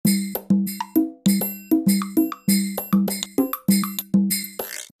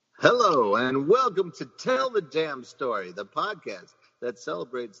Hello, and welcome to Tell the Damn Story, the podcast that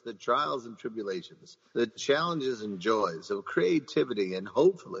celebrates the trials and tribulations, the challenges and joys of creativity, and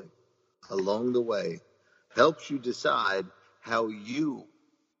hopefully, along the way, helps you decide how you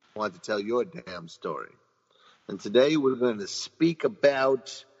want to tell your damn story. And today we're going to speak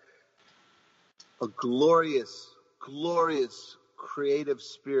about a glorious, glorious creative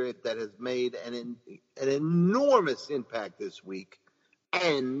spirit that has made an enormous impact this week.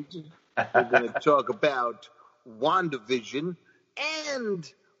 And we're going to talk about WandaVision,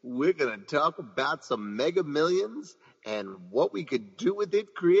 and we're going to talk about some Mega Millions and what we could do with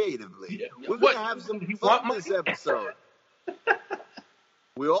it creatively. We're going to have some fun this episode.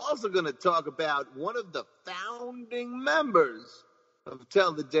 We're also going to talk about one of the founding members of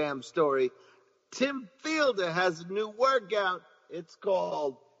Tell the Damn Story. Tim Fielder has a new workout. It's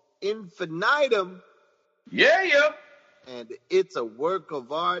called Infinitum. Yeah. And it's a work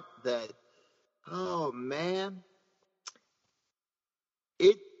of art that, oh man,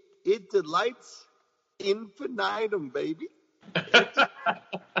 it delights infinitum, baby.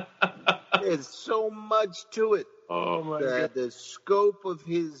 There's so much to it. Oh my God. The scope of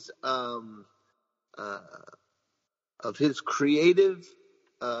his creative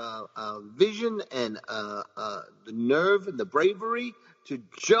vision and the nerve and the bravery to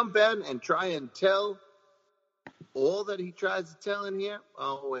jump out and try and tell all that he tries to tell in here.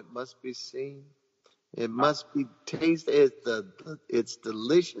 Oh, it must be seen. It must be tasted. It's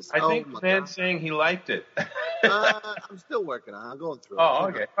delicious. I think the man's saying he liked it. I'm still working on it. I'm going through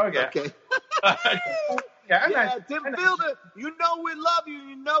it. Okay. Yeah, Tim Fielder, you know we love you.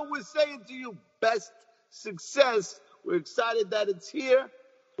 You know we're saying to you, best success. We're excited that it's here.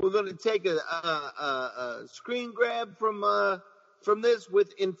 We're going to take a screen grab from this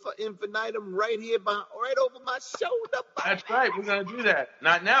with infinitum right here, right over my shoulder. That's right. We're going to do that.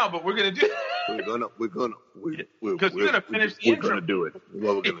 Not now, but we're going to do that. We're going to finish the intro. We're going to do it.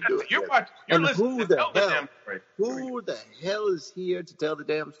 Well, we're going to do it. You're and listening to Tell the Damn Story. Who the hell is here to tell the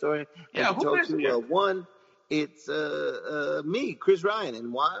damn story? Yeah, who is here? One, it's me, Chris Ryan.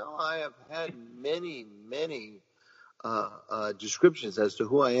 And while I have had many descriptions as to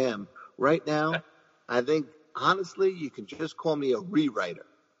who I am, right now, I think, honestly, you can just call me a rewriter,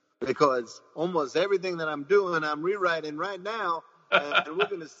 because almost everything that I'm doing, I'm rewriting right now, and we're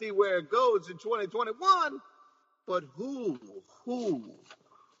going to see where it goes in 2021. But who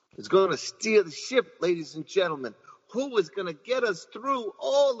is going to steer the ship, ladies and gentlemen? Who is going to get us through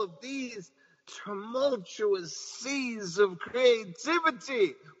all of these tumultuous seas of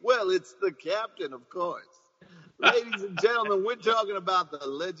creativity? Well, it's the captain, of course. Ladies and gentlemen, we're talking about the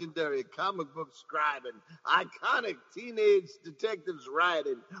legendary comic book scribing, iconic teenage detectives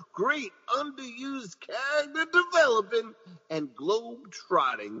writing, great underused character developing, and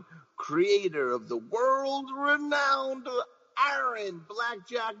globe-trotting creator of the world-renowned Aaron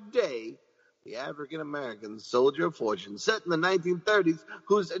Blackjack Day, the African-American soldier of fortune set in the 1930s,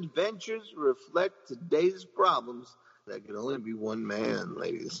 whose adventures reflect today's problems. That can only be one man,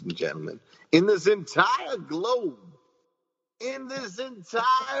 ladies and gentlemen, in this entire globe, in this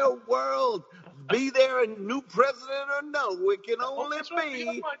entire world. Be there a new president or no, it can only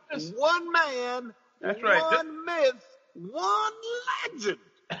be one man, one myth, one legend.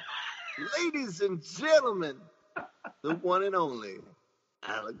 Ladies and gentlemen, the one and only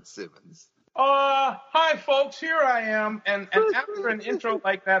Alex Simmons. Hi, folks. Here I am. And after an intro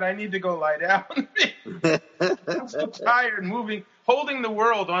like that, I need to go lie down. I'm so tired holding the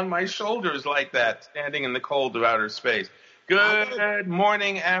world on my shoulders like that, standing in the cold of outer space. Good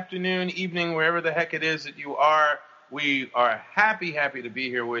morning, afternoon, evening, wherever the heck it is that you are. We are happy to be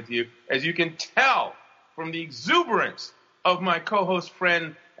here with you. As you can tell from the exuberance of my co-host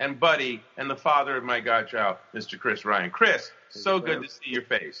friend and buddy and the father of my godchild, Mr. Chris Ryan. Chris, so good to see your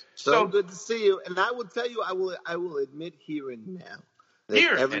face. So good to see you. And I will tell you, I will admit here and now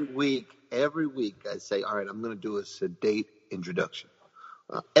that every week I say, all right, I'm going to do a sedate introduction.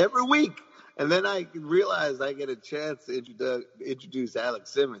 Every week. And then I realize I get a chance to introduce Alex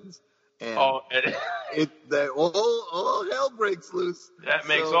Simmons. And all hell breaks loose. That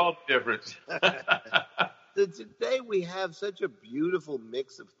makes all the difference. So today we have such a beautiful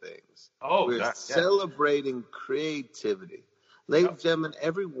mix of things. We're celebrating creativity. Ladies and gentlemen,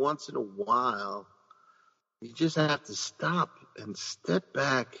 every once in a while, you just have to stop and step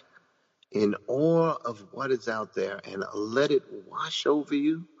back in awe of what is out there and let it wash over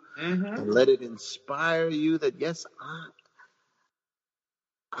you and let it inspire you that, yes,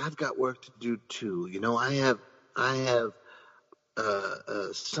 I've got work to do too. You know, I have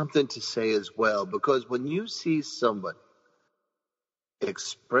something to say as well, because when you see somebody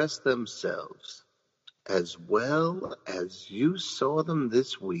express themselves as well as you saw them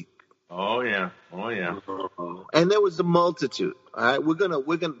this week. Oh yeah. Oh yeah. And there was a multitude. All right, we're gonna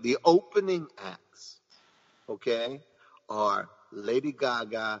the opening acts, okay, are Lady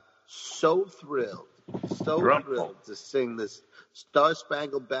Gaga, so thrilled Rumble. to sing this Star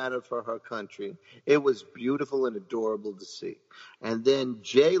Spangled Banner for her country. It was beautiful and adorable to see. And then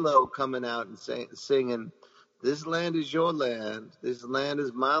J-Lo coming out and singing, "This land is your land. This land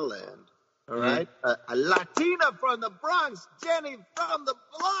is my land." All right, a Latina from the Bronx, Jenny from the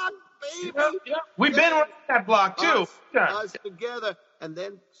block, baby. Yeah. We've been around that block too. Us together, and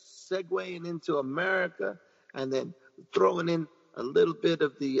then segueing into America, and then throwing in a little bit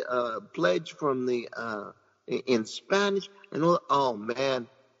of the pledge from the in Spanish, and all. Oh man,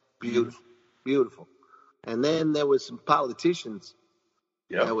 beautiful, beautiful. And then there was some politicians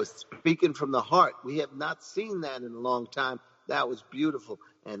that was speaking from the heart. We have not seen that in a long time. That was beautiful,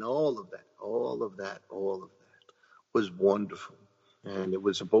 and all of that was wonderful. And it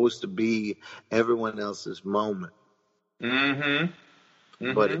was supposed to be everyone else's moment.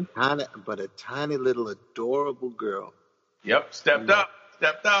 But a tiny little adorable girl. Yep, stepped up.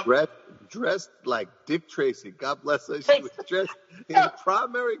 Dressed like Dick Tracy. God bless her. She was dressed in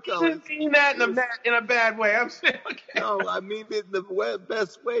primary colors. I didn't mean that in a bad way. I'm saying, okay. No, I mean it in the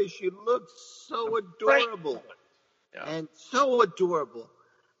best way. She looked so adorable, and so adorable.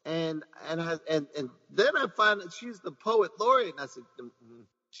 And then I find that she's the poet laureate, and I said,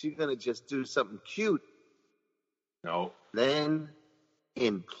 she's gonna just do something cute. No. Then,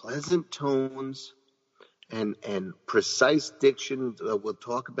 in pleasant tones and precise diction that we'll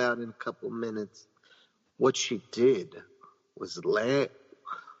talk about in a couple of minutes, what she did was lay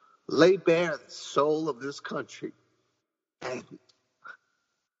bare the soul of this country, and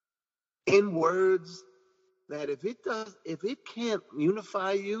in words that if it can't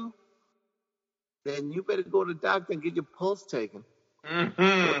unify you, then you better go to the doctor and get your pulse taken.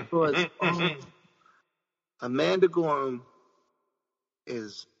 Because Amanda Gorham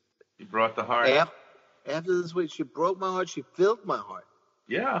is. She brought the heart. After this week, she broke my heart. She filled my heart.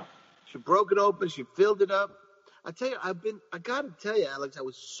 Yeah. She broke it open. She filled it up. I tell you, I got to tell you, Alex, I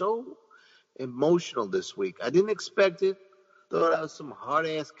was so emotional this week. I didn't expect it. Thought I was some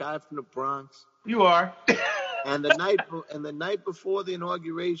hard-ass guy from the Bronx. You are. And the night before the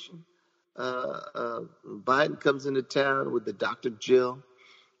inauguration, Biden comes into town with the Dr. Jill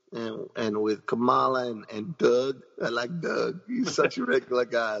and with Kamala and Doug. I like Doug. He's such a regular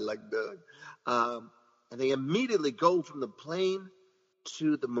guy. I like Doug. And they immediately go from the plane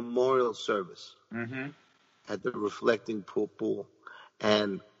to the memorial service at the Reflecting Pool.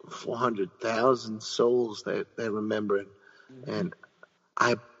 And 400,000 souls they remembered. And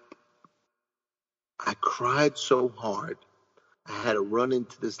I cried so hard. I had to run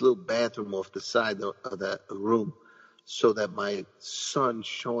into this little bathroom off the side of that room so that my son,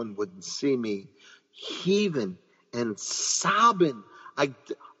 Sean, wouldn't see me heaving and sobbing. I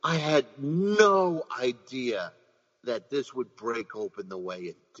had no idea that this would break open the way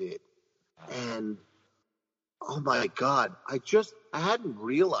it did. And, oh my God, I hadn't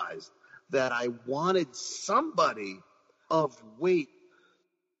realized that I wanted somebody of weight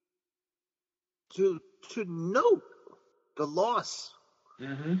to note the loss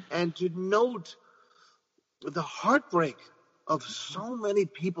and to note the heartbreak of so many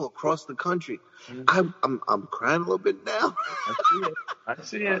people across the country. I'm crying a little bit now. I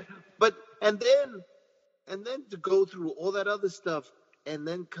see it. But and then to go through all that other stuff and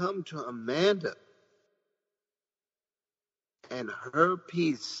then come to Amanda and her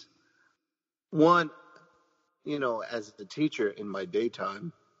piece. One, as a teacher in my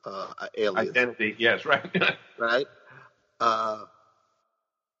daytime, alias. Identity, yes, right. Right? I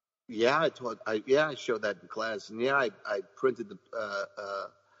showed that in class, and I printed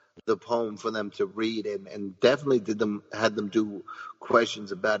the poem for them to read, and definitely had them do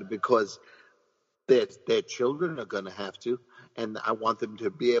questions about it, because their children are going to have to, and I want them to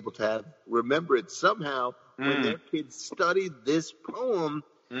be able to remember it somehow when their kids study this poem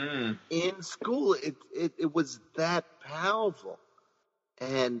in school. It was that powerful,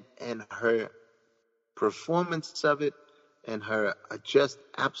 and her performance of it, and her just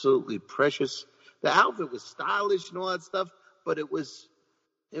absolutely precious. The outfit was stylish and all that stuff, but it was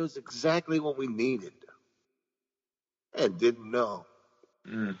exactly what we needed and didn't know.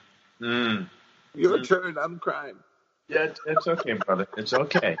 Your turn. I'm crying. Yeah, it's okay, brother. It's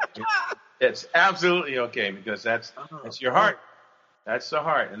okay. It's absolutely okay, because that's your heart. That's the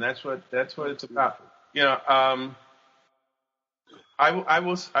heart, and that's what it's about. I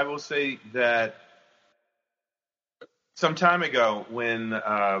will say that some time ago when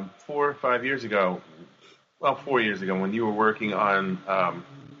 4 or 5 years ago, well, 4 years ago, when you were working on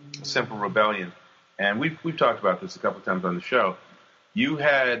Simple Rebellion, and we've talked about this a couple times on the show, you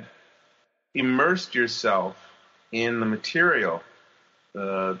had immersed yourself in the material,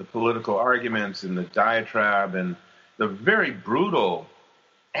 the political arguments and the diatribe and the very brutal,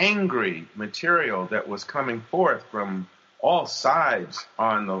 angry material that was coming forth from all sides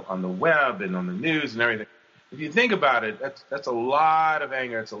on the web and on the news and everything. If you think about it, that's a lot of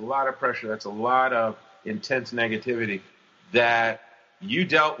anger, that's a lot of pressure, that's a lot of intense negativity that you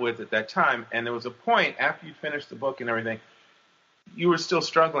dealt with at that time. And there was a point after you finished the book and everything, you were still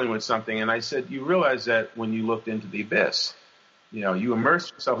struggling with something. And I said, you realize that when you looked into the abyss, you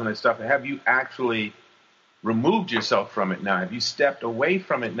immersed yourself in that stuff. Have you actually removed yourself from it now? Have you stepped away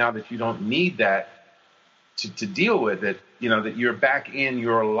from it now that you don't need that to deal with it? That you're back in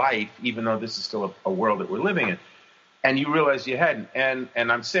your life, even though this is still a world that we're living in. And you realize you hadn't. And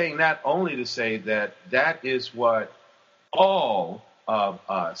I'm saying that only to say that is what all of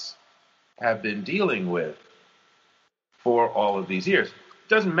us have been dealing with for all of these years. It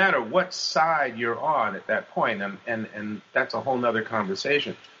doesn't matter what side you're on at that point, and that's a whole nother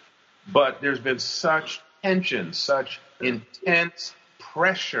conversation. But there's been such tension, such intense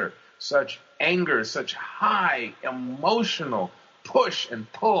pressure, such anger, such high emotional push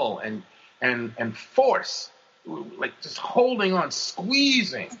and pull and force, like just holding on,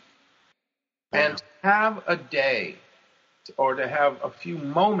 squeezing. And to have a day or to have a few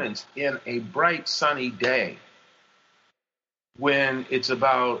moments in a bright, sunny day when it's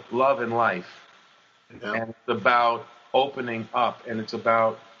about love and life, and it's about opening up, and it's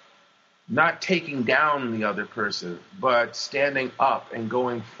about not taking down the other person, but standing up and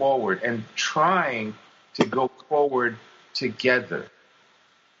going forward and trying to go forward together.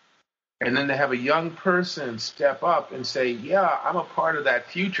 And then to have a young person step up and say, yeah, I'm a part of that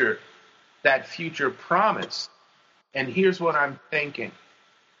future promise. And here's what I'm thinking.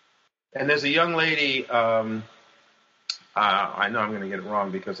 And there's a young lady, I know I'm going to get it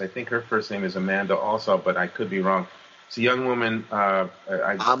wrong because I think her first name is Amanda also, but I could be wrong. It's a young woman.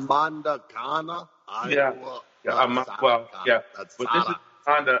 Amanda Kana? Yeah. Yeah. But this is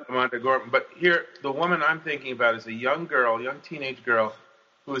Amanda Gorman. But here, the woman I'm thinking about is a young teenage girl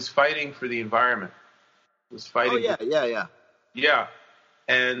who is fighting for the environment. Yeah.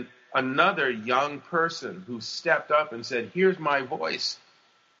 And another young person who stepped up and said, here's my voice.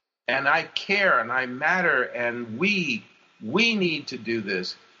 And I care and I matter and we need to do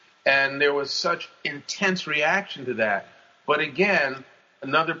this. And there was such intense reaction to that. But again,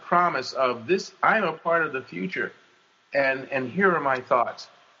 another promise of this, I'm a part of the future. And here are my thoughts.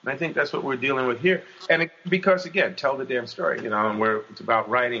 And I think that's what we're dealing with here. And because, again, tell the damn story, and where it's about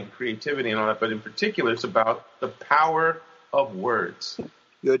writing and creativity and all that. But in particular, it's about the power of words.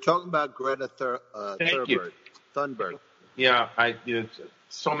 You're talking about Greta Thunberg. Yeah,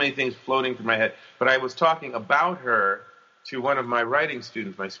 so many things floating through my head. But I was talking about her to one of my writing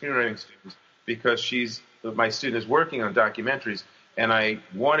students, my screenwriting students, because my student is working on documentaries, and I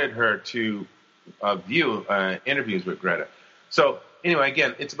wanted her to view interviews with Greta. So anyway,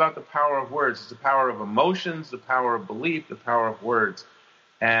 again, it's about the power of words. It's the power of emotions, the power of belief, the power of words.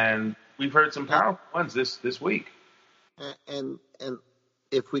 And we've heard some powerful ones this week. And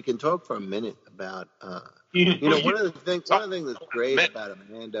if we can talk for a minute about, one of the things that's great about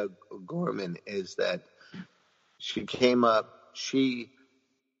Amanda Gorman is that she came up, she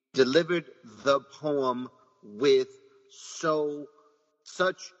delivered the poem with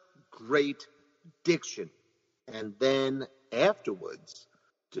such great diction. And then afterwards,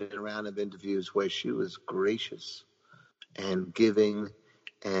 did a round of interviews where she was gracious and giving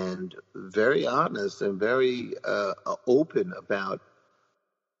and very honest and very open about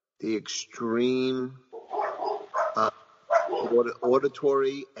the extreme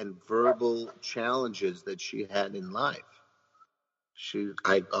auditory and verbal challenges that she had in life.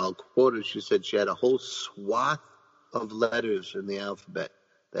 I'll quote her, she said she had a whole swath of letters in the alphabet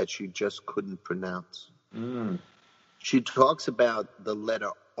that she just couldn't pronounce. Mm. She talks about the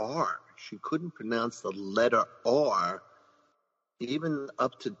letter R. She couldn't pronounce the letter R even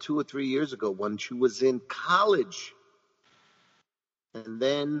up to 2 or 3 years ago when she was in college. And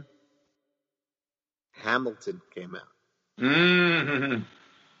then Hamilton came out. Mm-hmm.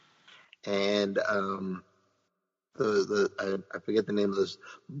 And I forget the name of this,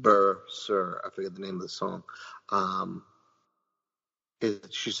 I forget the name of the song.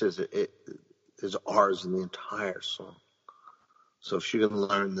 She says there's R's in the entire song. So if she could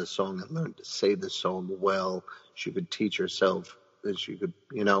learn the song and learn to say the song well, she could teach herself, and she could,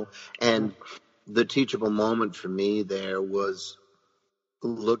 and the teachable moment for me there was,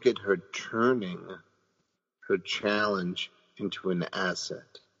 look at her turning her challenge into an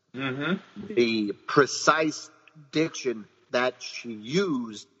asset. Mm-hmm. The precise diction that she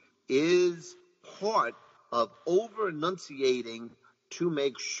used is part of over-enunciating to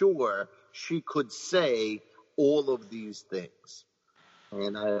make sure she could say all of these things.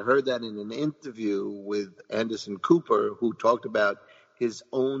 And I heard that in an interview with Anderson Cooper, who talked about his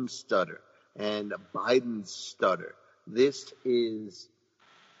own stutter and Biden's stutter. This is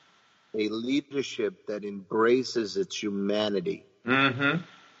a leadership that embraces its humanity. Mm-hmm.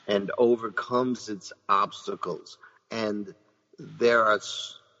 And overcomes its obstacles. And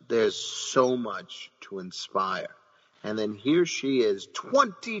there's so much to inspire. And then here she is,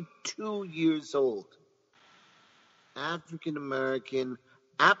 22 years old, African American,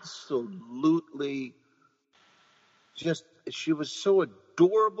 absolutely just, she was so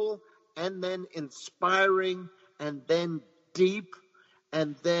adorable and then inspiring and then deep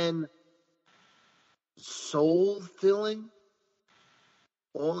and then soul-filling.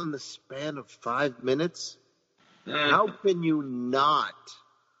 All in the span of 5 minutes? How can you not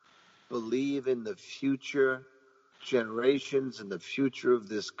believe in the future generations and the future of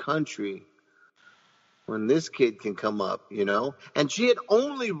this country when this kid can come up, you know? And she had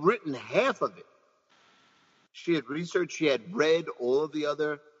only written half of it. She had researched, she had read all of the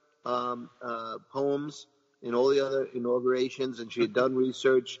other poems in all the other inaugurations, and she had done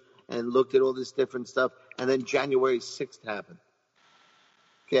research and looked at all this different stuff. And then January 6th happened.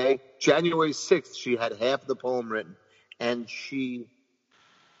 Okay, January 6th, she had half the poem written, and she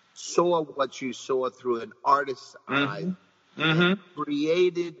saw what she saw through an artist's eye, and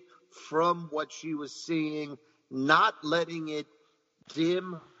created from what she was seeing, not letting it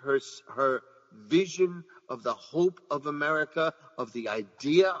dim her vision of the hope of America, of the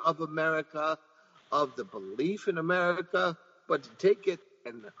idea of America, of the belief in America, but to take it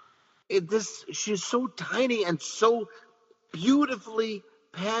and she's so tiny and so beautifully,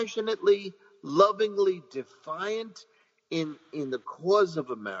 passionately, lovingly defiant in the cause of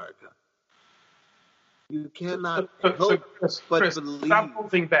America. You cannot help but believe. Stop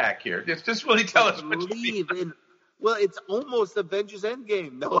holding back here. Just really tell us what you believe in. Well, it's almost Avengers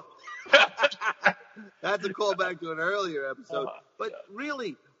Endgame. No, that's a callback to an earlier episode. But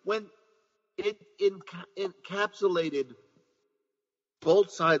really, when it encapsulated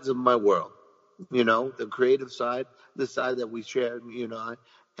both sides of my world, you know, the creative side, the side that we share, you know,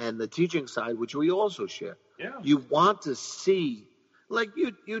 and the teaching side, which we also share. Yeah. You want to see, like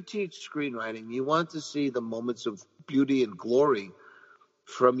you teach screenwriting, you want to see the moments of beauty and glory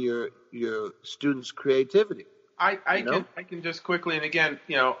from your students' creativity. I can just quickly, and again,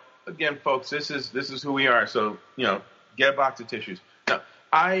 folks, this is who we are. So, get a box of tissues. Now,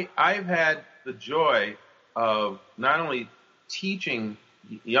 I've had the joy of not only teaching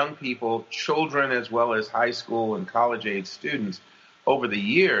young people, children, as well as high school and college age students over the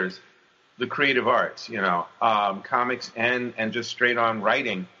years, the creative arts, comics and just straight on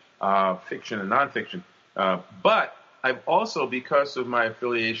writing, fiction and nonfiction. But I've also, because of my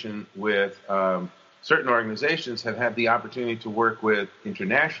affiliation with certain organizations, have had the opportunity to work with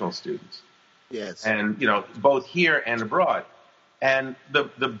international students. Yes. And, both here and abroad. And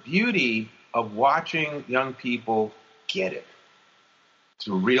the beauty of watching young people get it,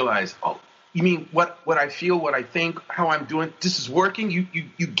 to realize, oh, you mean what I feel, what I think, how I'm doing, this is working?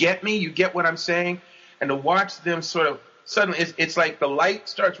 You get me? You get what I'm saying? And to watch them sort of suddenly, it's like the light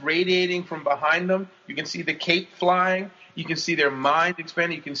starts radiating from behind them. You can see the cape flying. You can see their mind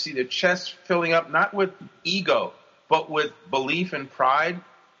expanding. You can see their chest filling up, not with ego, but with belief and pride.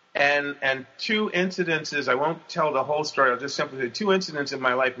 And two incidences, I won't tell the whole story, I'll just simply say two incidents in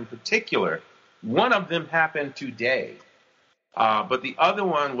my life in particular. One of them happened today. But the other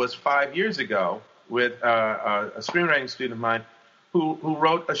one was 5 years ago with a screenwriting student of mine who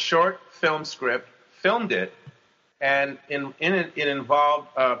wrote a short film script, filmed it, and in it involved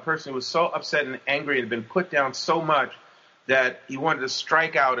a person who was so upset and angry and had been put down so much that he wanted to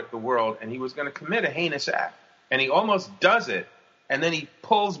strike out at the world, and he was going to commit a heinous act. And he almost does it, and then he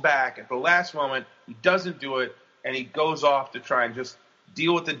pulls back at the last moment, he doesn't do it, and he goes off to try and just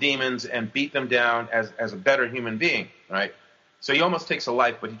deal with the demons and beat them down as a better human being, right? So he almost takes a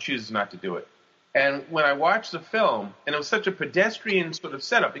life, but he chooses not to do it. And when I watched the film, and it was such a pedestrian sort of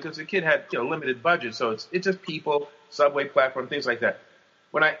setup because the kid had limited budget, so it's just people, subway platform, things like that.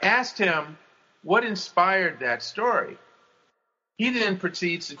 When I asked him what inspired that story, he then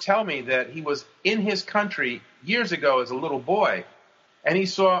proceeds to tell me that he was in his country years ago as a little boy, and he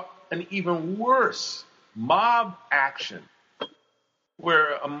saw an even worse mob action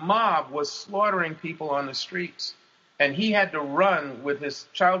where a mob was slaughtering people on the streets. And he had to run with his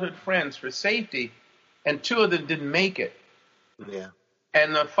childhood friends for safety, and two of them didn't make it. Yeah.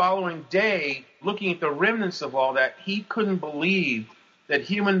 And the following day, looking at the remnants of all that, he couldn't believe that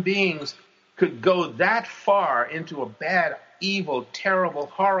human beings could go that far into a bad, evil, terrible,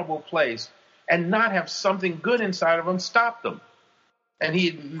 horrible place and not have something good inside of them stop them. And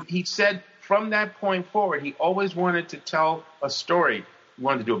he said from that point forward, he always wanted to tell a story. He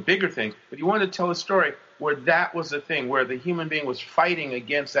wanted to do a bigger thing, but he wanted to tell a story where that was the thing, where the human being was fighting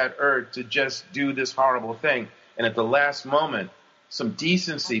against that urge to just do this horrible thing. And at the last moment, some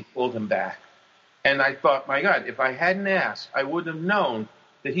decency pulled him back. And I thought, my God, if I hadn't asked, I wouldn't have known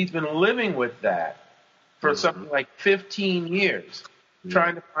that he's been living with that for something like 15 years,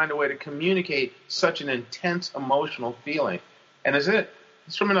 trying to find a way to communicate such an intense emotional feeling. And that's it.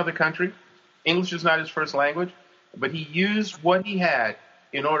 He's from another country. English is not his first language, but he used what he had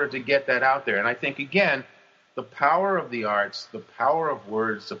in order to get that out there. And I think, again, the power of the arts, the power of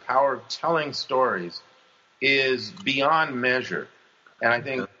words, the power of telling stories is beyond measure. And I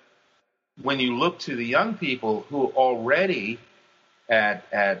think when you look to the young people who already at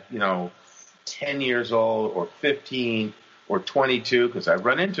 10 years old or 15 or 22, because I've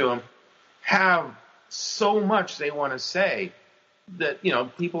run into them, have so much they want to say that,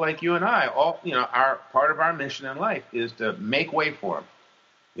 people like you and I, all, our part of our mission in life is to make way for them.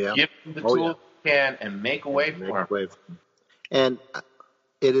 Yeah. Give them the tools they can and make a way for them. And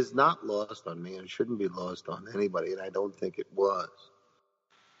it is not lost on me, and it shouldn't be lost on anybody, and I don't think it was,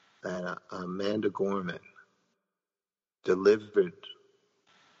 that Amanda Gorman delivered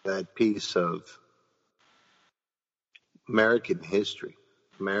that piece of American history,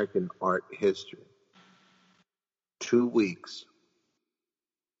 American art history, 2 weeks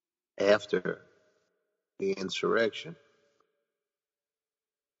after the insurrection,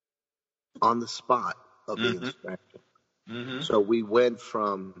 on the spot of the insurrection. Mm-hmm. So we went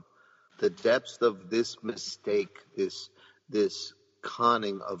from the depths of this mistake, this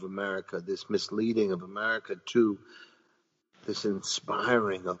conning of America, this misleading of America, to this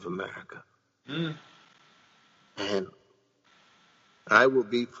inspiring of America. And I will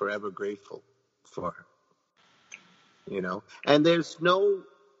be forever grateful for her. And there's no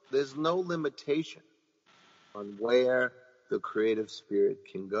limitation on where the creative spirit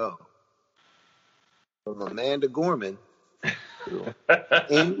can go. From Amanda Gorman to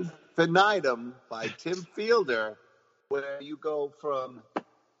Infinitum by Tim Fielder, where you go from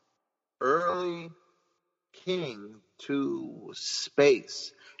early King to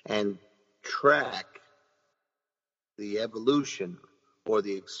space and track the evolution, or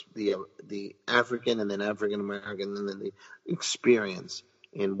the African and then African American and then the experience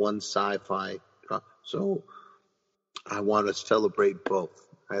in one sci-fi. So I want to celebrate both.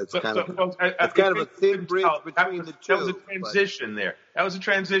 It's kind of a thin bridge between the two. That was a transition there. That was a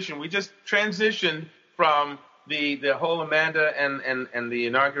transition. We just transitioned from the whole Amanda and the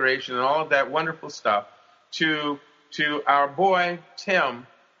inauguration and all of that wonderful stuff to our boy Tim,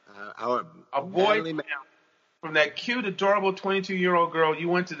 our boy Tim, from that cute, adorable 22-year-old girl. You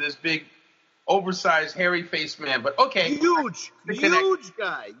went to this big, oversized, hairy-faced man. But okay, huge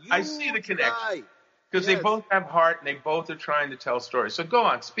guy. I see the connection. Because they both have heart and they both are trying to tell stories. So go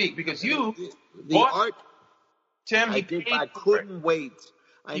on, speak, because you art. Tim, I couldn't wait.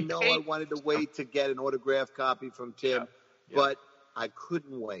 I wanted to wait to get an autographed copy from Tim, but I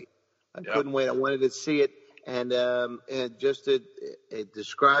couldn't wait. I wanted to see it, and just to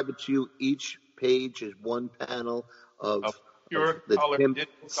describe it to you, each page is one panel of pure color,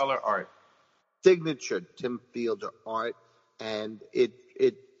 digital color art, signature Tim Fielder art, and it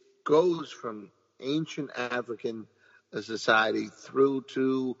goes from ancient African society through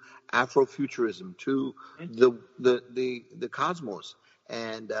to Afrofuturism, to the cosmos,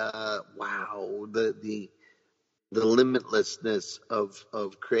 and the limitlessness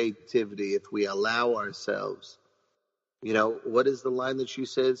of creativity if we allow ourselves. What is the line that she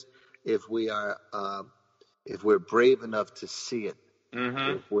says? If we're brave enough to see it,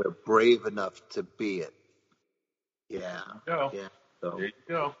 if we're brave enough to be it. Yeah. So, there you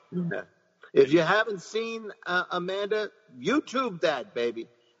go. Yeah. If you haven't seen Amanda, YouTube that, baby.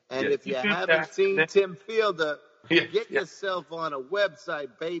 And if you haven't seen Tim Fielder, get yourself on a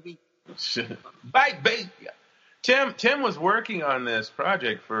website, baby. Bye, baby. Tim was working on this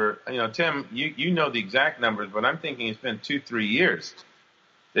project for, Tim, you know the exact numbers, but I'm thinking it's been 2-3 years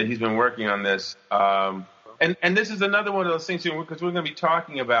that he's been working on this. And this is another one of those things, because we're going to be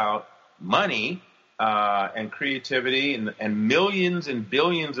talking about money and creativity and millions and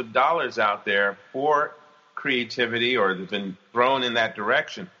billions of dollars out there for creativity or have been thrown in that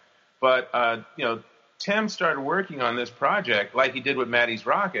direction. But, Tim started working on this project like he did with Maddie's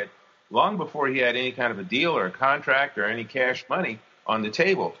Rocket long before he had any kind of a deal or a contract or any cash money on the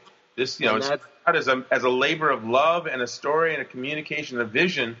table. This, it's out as a labor of love and a story and a communication, a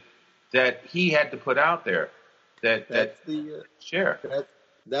vision that he had to put out there. Share.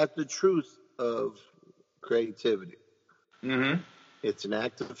 That's the truth of creativity. Mm-hmm. It's an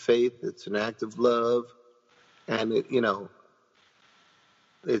act of faith. It's an act of love, and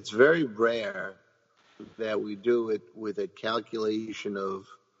it's very rare that we do it with a calculation of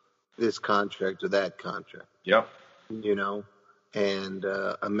this contract or that contract. Yep. And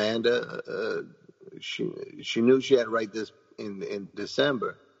Amanda, she knew she had to write this in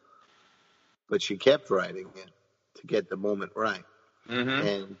December, but she kept writing it to get the moment right. Mm-hmm.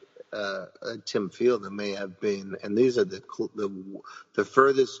 And Tim Fielder may have been, and these are the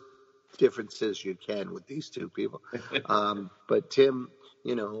furthest differences you can with these two people. But Tim,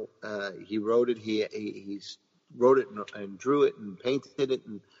 he wrote it. He wrote it and drew it and painted it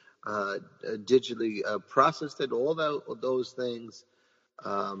and digitally processed it. All those things.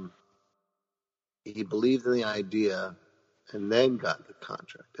 He believed in the idea, and then got the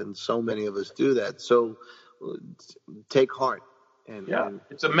contract. And so many of us do that. So take heart. And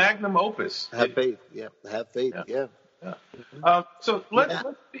it's a magnum opus. Have faith. Yeah, have faith. Yeah. So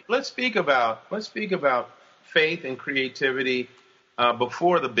let's speak about faith and creativity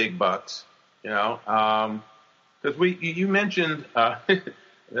before the big bucks. Because you mentioned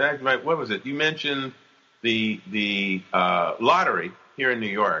what was it? You mentioned the lottery here in New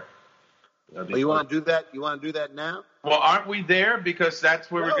York. You want to do that? You want to do that now? Well, aren't we there? Because that's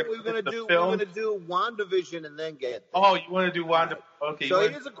where we're going to do. We're going to do WandaVision and then get there. Oh, you want to do Wanda? Okay. So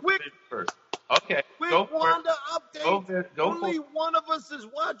here's a quick first. Okay. Quick Wanda update. Go Only one of us is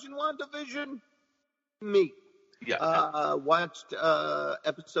watching WandaVision. Me. Yeah. Watched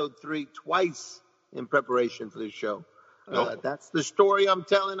episode 3 twice in preparation for this show. That's the story I'm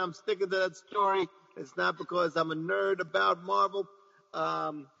telling. I'm sticking to that story. It's not because I'm a nerd about Marvel.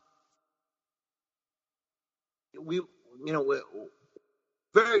 We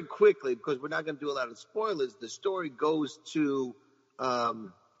very quickly, because we're not going to do a lot of spoilers, the story goes to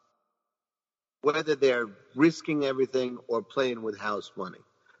whether they're risking everything or playing with house money.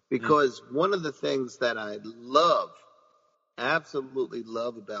 Because one of the things that I absolutely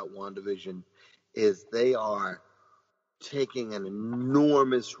love about WandaVision is they are taking an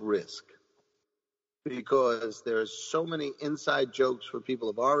enormous risk. Because there's so many inside jokes for people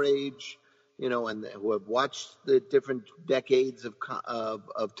of our age, and who have watched the different decades of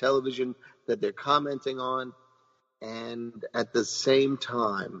television that they're commenting on. And at the same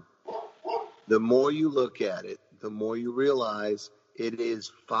time, the more you look at it, the more you realize it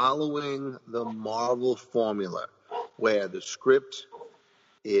is following the Marvel formula, where the script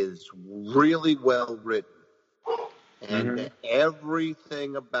is really well written. And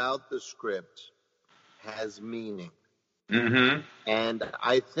everything about the script has meaning. Mm-hmm. And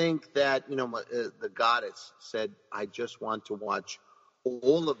I think that, the goddess said, I just want to watch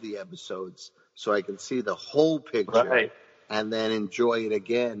all of the episodes so I can see the whole picture and then enjoy it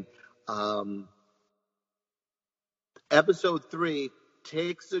again. Episode 3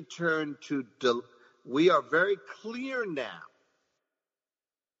 takes a turn we are very clear now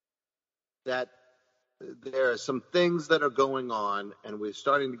that there are some things that are going on, and we're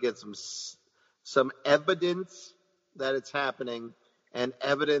starting to get some evidence that it's happening, and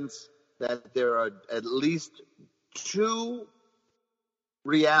evidence that there are at least 2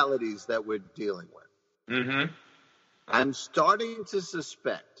 realities that we're dealing with. Mm-hmm. I'm starting to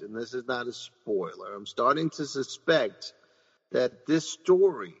suspect, and this is not a spoiler, I'm starting to suspect that this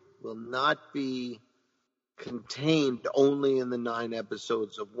story will not be contained only in the 9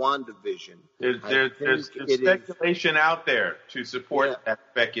 episodes of WandaVision. There's speculation out there to support that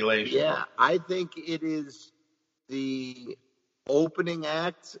speculation. Yeah, I think it is the opening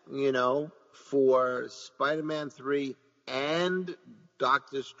act, for Spider-Man 3 and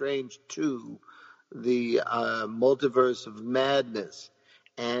Doctor Strange 2, the Multiverse of Madness.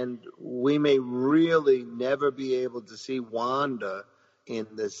 And we may really never be able to see Wanda in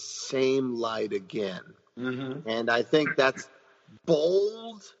the same light again. Mm-hmm. And I think that's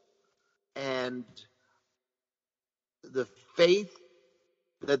bold, and the faith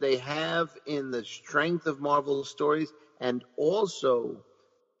that they have in the strength of Marvel stories, and also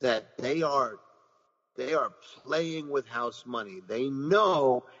that they are playing with house money. They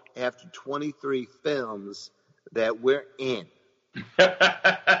know after 23 films that we're in.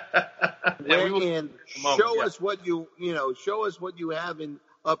 We're in. Show us what you have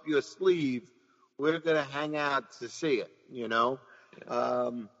up your sleeve. we're gonna hang out to see it. You know,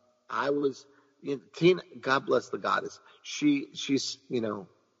 I was Tina. God bless the goddess. She's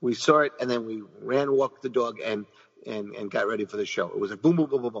we saw it and then we ran, walked the dog, and got ready for the show. It was a boom, boom,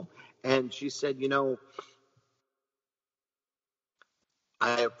 boom, boom, boom. And she said,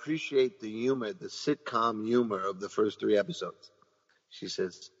 I appreciate the humor, the sitcom humor of the first 3 episodes. She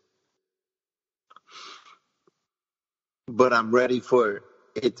says, but I'm ready for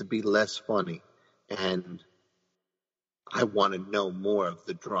it to be less funny. And I want to know more of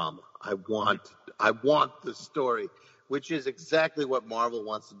the drama. I want the story, which is exactly what Marvel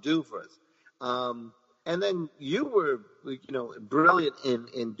wants to do for us. And then you were, brilliant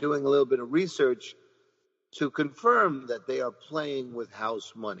in doing a little bit of research to confirm that they are playing with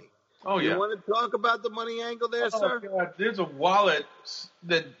house money. Oh, yeah. You want to talk about the money angle there, sir? God, there's a wallet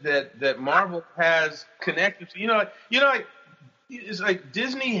that Marvel has connected to. It's like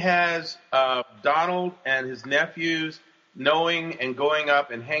Disney has Donald and his nephews knowing and going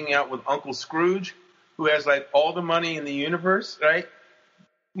up and hanging out with Uncle Scrooge, who has like all the money in the universe, right?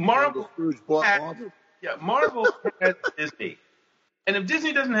 Marvel has Disney. And if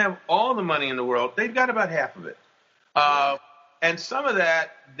Disney doesn't have all the money in the world, they've got about half of it. And some of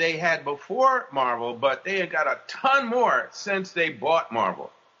that they had before Marvel, but they had got a ton more since they bought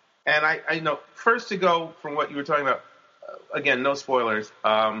Marvel. And I know, first to go from what you were talking about, again, no spoilers.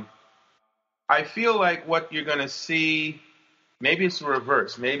 I feel like what you're going to see, maybe it's the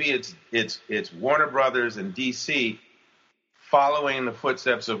reverse. Maybe it's Warner Brothers and DC following in the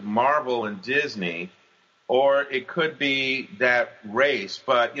footsteps of Marvel and Disney, or it could be that race.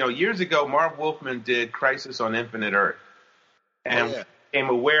 But, years ago, Marv Wolfman did Crisis on Infinite Earth. And became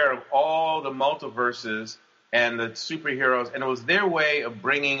aware of all the multiverses and the superheroes. And it was their way of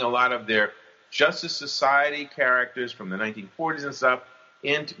bringing a lot of their Justice Society characters from the 1940s and stuff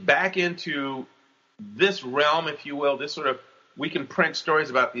back into this realm, if you will. This sort of, we can print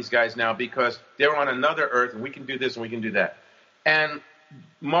stories about these guys now because they're on another Earth, and we can do this and we can do that. And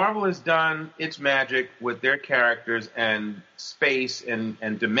Marvel has done its magic with their characters and space and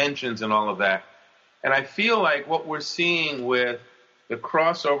dimensions and all of that. And I feel like what we're seeing with the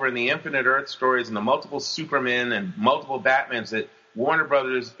crossover and the Infinite Earth stories and the multiple Supermen and multiple Batmans that Warner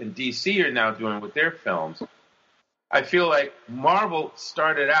Brothers and DC are now doing with their films, I feel like Marvel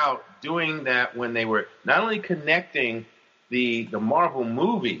started out doing that when they were not only connecting the Marvel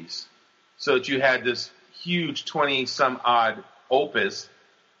movies so that you had this huge 20-some-odd opus,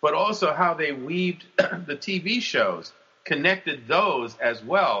 but also how they weaved the TV shows, connected those as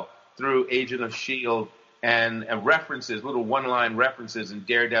well through Agent of S.H.I.E.L.D. and references, little one-line references in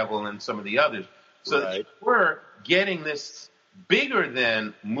Daredevil and some of the others. So that we're getting this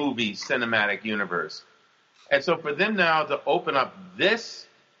bigger-than-movie cinematic universe. And so for them now to open up this,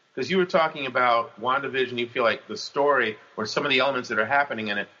 because you were talking about WandaVision, you feel like the story or some of the elements that are happening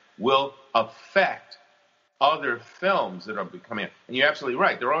in it will affect other films that are coming out. And you're absolutely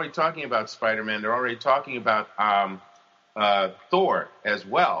right. They're already talking about Spider-Man. They're already talking about Thor as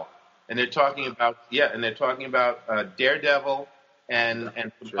well. And they're talking about Daredevil and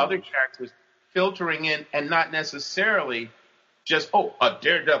some other characters filtering in, and not necessarily just a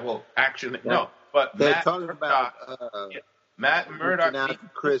Daredevil action. Yeah. No, but they're talking about Matt Murdock.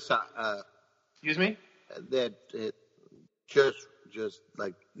 Chris. Excuse me. That just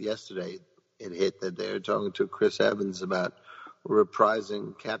like yesterday, it hit that they're talking to Chris Evans about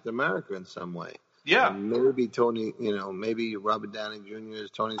reprising Captain America in some way. Yeah. And maybe Tony, maybe Robert Downey Jr. is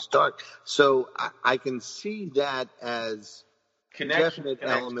Tony Stark. So I can see that as definite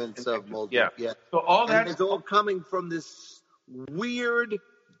elements of multiple. Yeah. So all that is all coming from this weird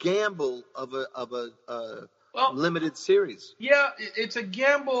gamble of a limited series. Yeah, it's a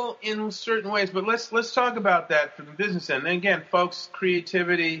gamble in certain ways, but let's talk about that from the business end. And again, folks,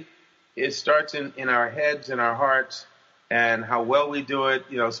 creativity starts in our heads and our hearts. And how well we do it,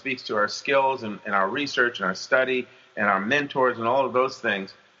 speaks to our skills and our research and our study and our mentors and all of those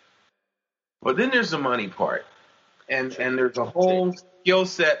things. But then there's the money part. And there's a whole skill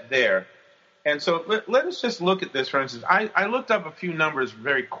set there. And so let us just look at this, for instance. I looked up a few numbers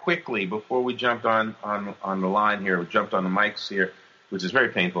very quickly before we jumped on the line here. We jumped on the mics here, which is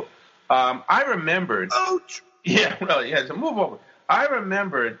very painful. I remembered. Ouch! Yeah, really. Yeah, so move over. I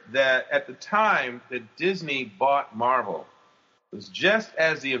remembered that at the time that Disney bought Marvel, it was just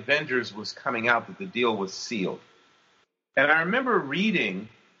as the Avengers was coming out that the deal was sealed. And I remember reading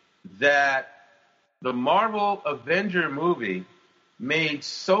that the Marvel Avenger movie made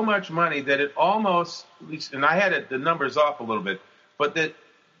so much money that it almost, and I had the numbers off a little bit, but that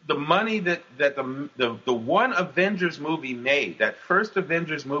the money that the one Avengers movie made, that first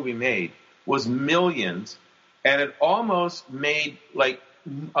Avengers movie made, was millions, and it almost made like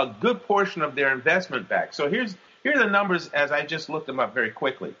a good portion of their investment back. So here are the numbers as I just looked them up very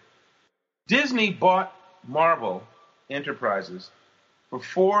quickly. Disney bought Marvel Enterprises for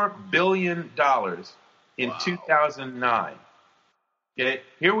 $4 billion in 2009. Okay,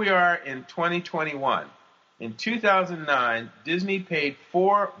 here we are in 2021. In 2009, Disney paid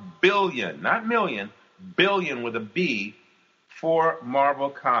 $4 billion, not million, billion with a B, for Marvel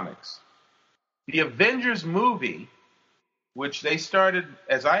Comics. The Avengers movie, which they started,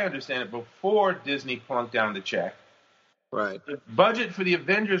 as I understand it, before Disney plunked down the check. Right. The budget for the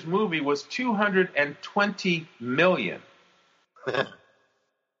Avengers movie was $220 million.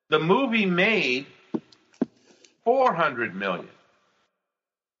 The movie made $400 million.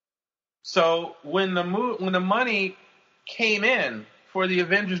 So when the money came in for the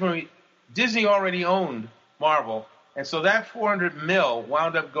Avengers movie, Disney already owned Marvel, and so that $400 million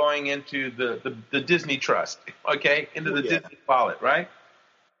wound up going into the Disney Trust, okay, into the Disney wallet, right?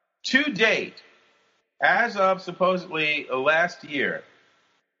 To date, as of supposedly last year,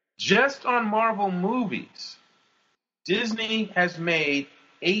 just on Marvel movies, Disney has made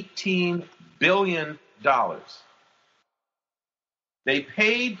 $18 billion. They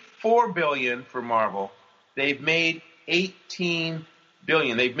paid $4 billion for Marvel. They've made $18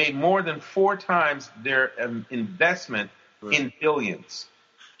 billion. They've made more than 4 times their investment in billions.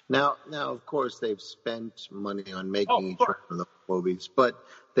 Now, of course, they've spent money on making each one of the movies, but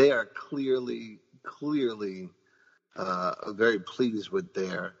they are clearly very pleased with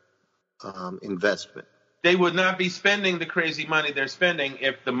their investment. They would not be spending the crazy money they're spending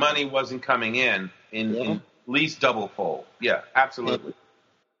if the money wasn't coming in at least double fold. Yeah, absolutely.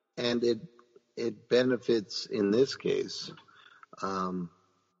 And it benefits in this case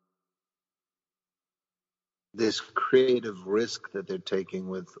this creative risk that they're taking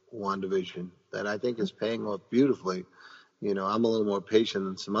with WandaVision that I think is paying off beautifully. You know, I'm a little more patient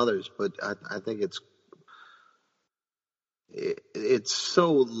than some others, but I think it's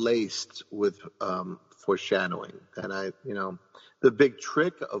so laced with foreshadowing that the big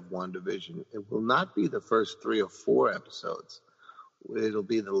trick of WandaVision, it will not be the first 3 or 4 episodes. It'll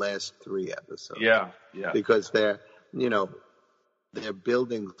be the last 3 episodes. Yeah. Because they're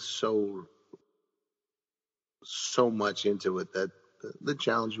building so much into it that the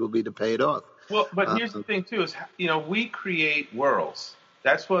challenge will be to pay it off. Well, but here's the thing too: is we create worlds.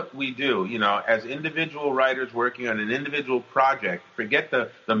 That's what we do. As individual writers working on an individual project. Forget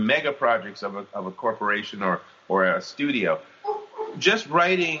the mega projects of a corporation or a studio. Just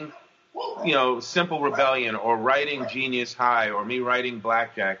writing, Simple Rebellion or writing Genius High or me writing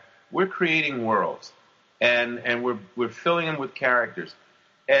Blackjack. We're creating worlds, and we're filling them with characters,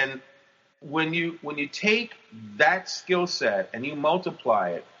 and when you take that skill set and you multiply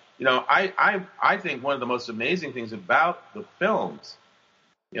it, I think one of the most amazing things about the films,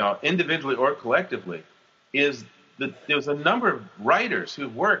 individually or collectively, is that there's a number of writers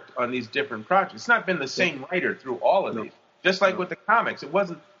who've worked on these different projects. It's not been the same writer through all of these. Just like with the comics, it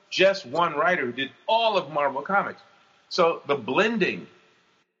wasn't just one writer who did all of Marvel Comics. So the blending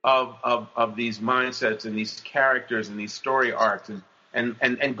of these mindsets and these characters and these story arcs and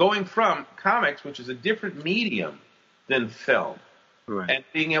going from comics, which is a different medium than film, right, and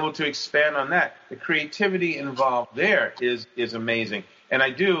being able to expand on that, the creativity involved there is amazing. And I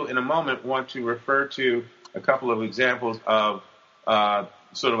do, in a moment, want to refer to a couple of examples of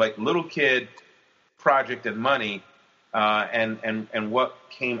sort of like little kid project and money and what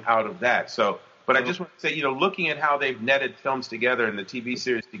came out of that. So, but I just want to say, looking at how they've netted films together and the TV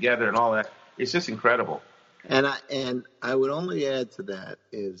series together and all that, it's just incredible. And I would only add to that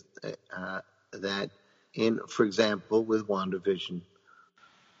is that for example, with WandaVision,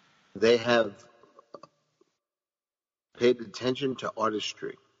 they have paid attention to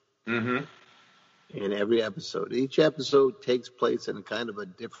artistry in every episode. Each episode takes place in kind of a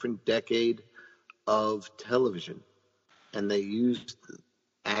different decade of television, and they used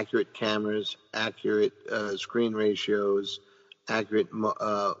accurate cameras, accurate screen ratios, accurate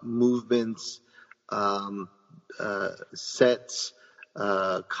movements, sets,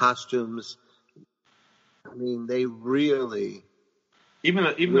 costumes. I mean, they really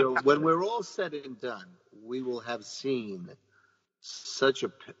when we're all said and done, we will have seen such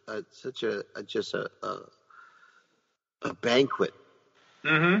a banquet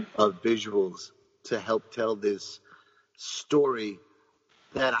of visuals to help tell this story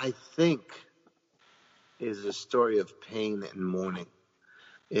that I think is a story of pain and mourning.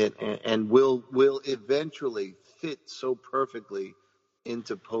 And will eventually fit so perfectly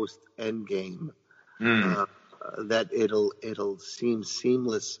into post Endgame that it'll seem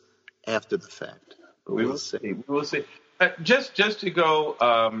seamless after the fact. But We we'll will see. see. We will see. Just to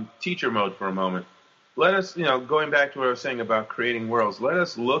go teacher mode for a moment, let us, going back to what I was saying about creating worlds, let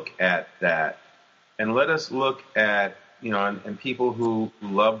us look at that, and let us look at, and people who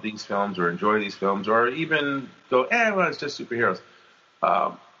love these films or enjoy these films or even go, well, it's just superheroes.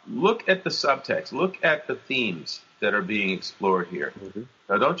 Look at the subtext. Look at the themes that are being explored here. Mm-hmm.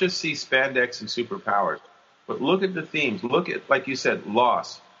 Now, don't just see spandex and superpowers, but look at the themes. Look at, like you said,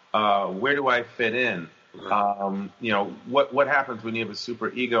 loss. Where do I fit in? What happens when you have a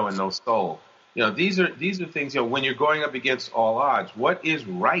super ego and no soul? These are things. When you're going up against all odds, what is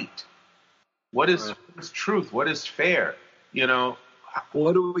right? What is truth? What is fair?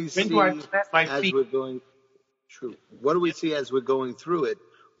 What do we see as feet? we're going? True. What do we see as we're going through it?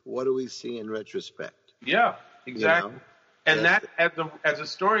 What do we see in retrospect? Yeah, exactly. And that, as a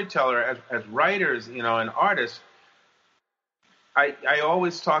storyteller, as writers, and artists, I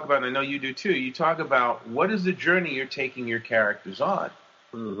always talk about, and I know you do too, you talk about what is the journey you're taking your characters on.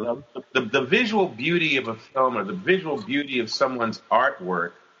 Mm-hmm. The visual beauty of a film or the visual beauty of someone's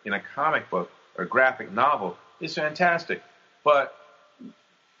artwork in a comic book or graphic novel is fantastic. But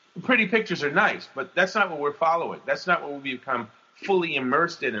pretty pictures are nice, but that's not what we're following. That's not what we become fully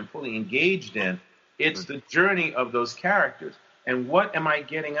immersed in and fully engaged in. It's the journey of those characters. And what am I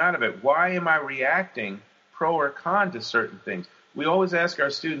getting out of it? Why am I reacting pro or con to certain things? We always ask our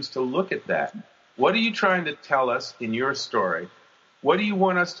students to look at that. What are you trying to tell us in your story? What do you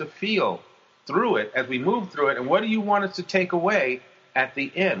want us to feel through it as we move through it? And what do you want us to take away at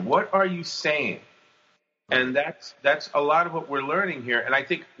the end? What are you saying? And that's a lot of what we're learning here. And I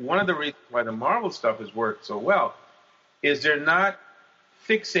think one of the reasons why the Marvel stuff has worked so well is they're not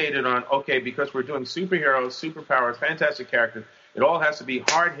fixated on, okay, because we're doing superheroes, superpowers, fantastic characters, it all has to be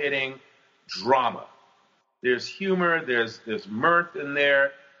hard-hitting drama. There's humor, there's mirth in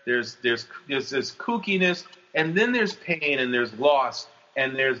there, there's this kookiness, and then there's pain and there's loss,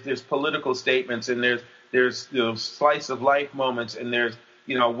 and there's political statements, and there's slice of life moments, and there's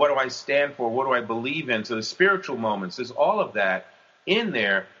what do I stand for? What do I believe in? So the spiritual moments, there's all of that in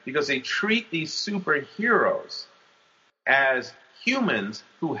there because they treat these superheroes as humans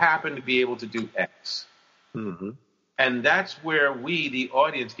who happen to be able to do X. Mm-hmm. And that's where we, the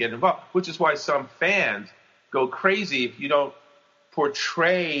audience, get involved, which is why some fans go crazy if you don't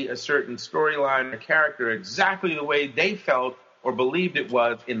portray a certain storyline or character exactly the way they felt or believed it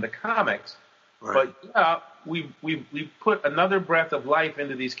was in the comics. Right. But we put another breath of life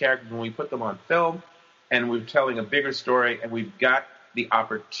into these characters when we put them on film, and we're telling a bigger story, and we've got the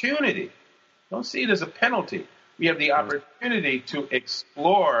opportunity. Don't see it as a penalty. We have the opportunity to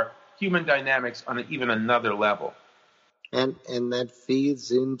explore human dynamics on even another level. And that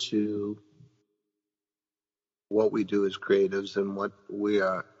feeds into what we do as creatives and what we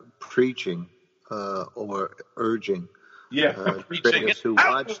are preaching or urging. Preaching. Who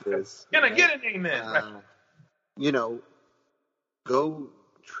watch this. Can I get an amen? Go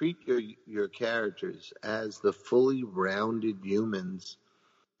treat your characters as the fully rounded humans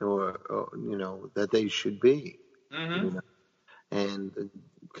or that they should be. Mm-hmm. And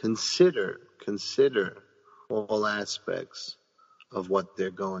consider all aspects of what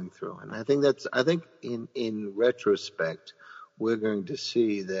they're going through. And I think in retrospect, we're going to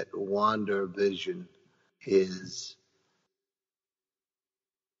see that WandaVision is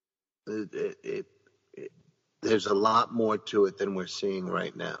there's a lot more to it than we're seeing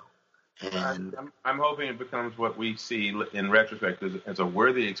right now. And I'm hoping it becomes what we see in retrospect as a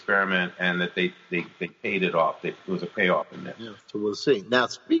worthy experiment, and that they paid it off. There was a payoff in there. Yeah, so we'll see. Now,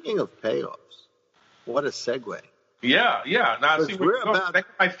 speaking of payoffs, what a segue. Yeah. Now, see, I got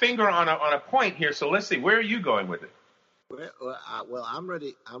my finger on a point here. So let's see. Where are you going with it? Well, I'm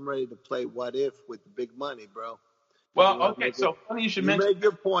ready to play What If with the big money, bro. Well, okay, so funny you should mention. You made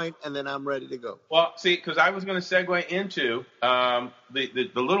your point, and then I'm ready to go. Well, see, because I was going to segue into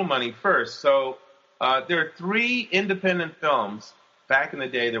the little money first. So there are 3 independent films back in the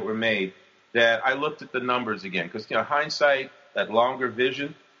day that were made that I looked at the numbers again, because hindsight, that longer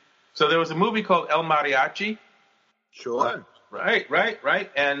vision. So there was a movie called El Mariachi. Sure. Right.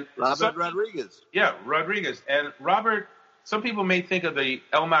 And Robert Rodriguez. Yeah, Rodriguez. And Robert, some people may think of the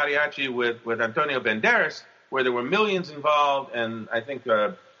El Mariachi with Antonio Banderas, where there were millions involved, and I think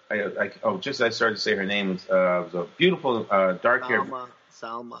I started to say her name was a beautiful dark-haired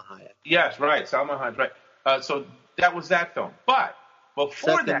Salma Hayek. Yes, right, Salma Hayek. Right. So that was that film. But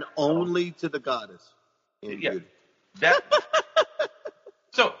before second only to the goddess in beauty.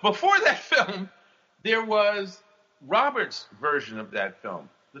 So before that film, there was Robert's version of that film,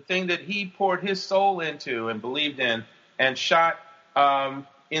 the thing that he poured his soul into and believed in, and shot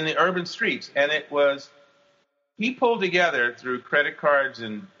in the urban streets. And he pulled together through credit cards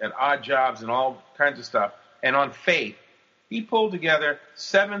and odd jobs and all kinds of stuff, and on faith, he pulled together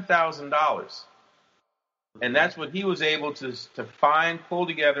 $7,000. And that's what he was able to find, pull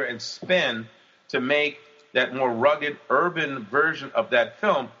together, and spend to make that more rugged urban version of that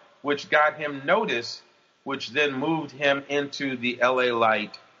film, which got him notice, which then moved him into the LA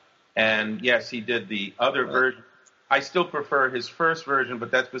Light. And yes, he did the other version. I still prefer his first version,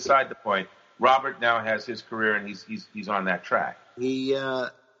 but that's beside the point. Robert now has his career, and he's on that track. He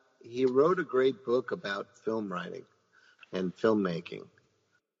wrote a great book about film writing and filmmaking.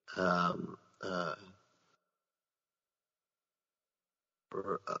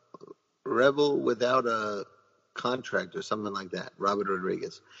 Rebel Without a Contract or something like that, Robert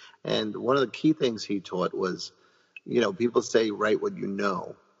Rodriguez. And one of the key things he taught was, people say write what you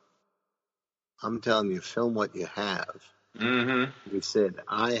know. I'm telling you, film what you have. Mm-hmm. He said,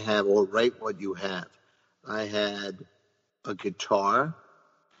 or write what you have. I had a guitar.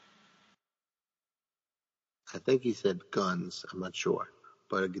 I think he said guns. I'm not sure.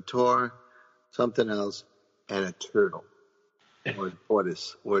 But a guitar, something else, and a turtle. Or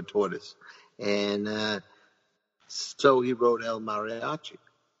a tortoise. And so he wrote El Mariachi.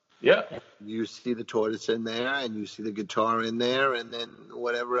 Yeah. You see the tortoise in there, and you see the guitar in there, and then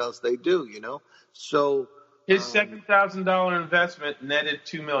whatever else they do, So his $7,000 investment netted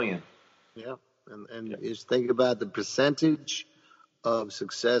 $2 million. Yeah, and just think about the percentage of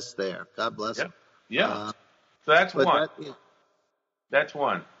success there. God bless him. Yeah. So that's one. That's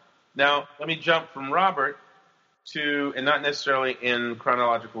one. Now let me jump from Robert to, and not necessarily in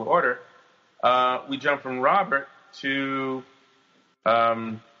chronological order. We jump from Robert to,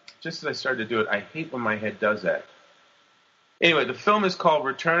 just as I started to do it, I hate when my head does that. Anyway, the film is called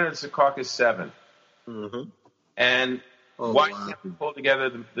Return of the Secaucus 7. Mm-hmm. And why can't we pull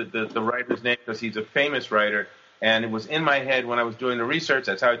together the writer's name? Because he's a famous writer, and it was in my head when I was doing the research.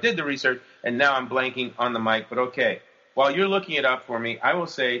 That's how I did the research, and now I'm blanking on the mic. But okay, while you're looking it up for me, I will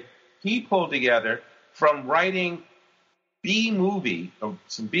say he pulled together from writing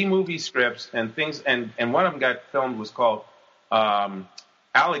some B-movie scripts and things, and one of them got filmed was called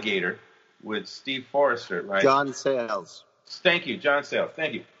Alligator with Steve Forrester, right? John Sayles. Thank you, John Sayles.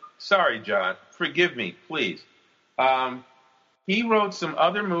 Thank you. Sorry, John. Forgive me, please. He wrote some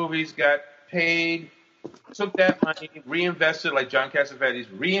other movies, got paid, took that money, reinvested, like John Cassavetes,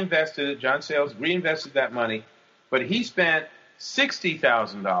 reinvested it. John Sayles reinvested that money, but he spent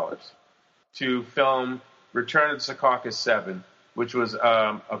 $60,000 to film Return of the Secaucus 7, which was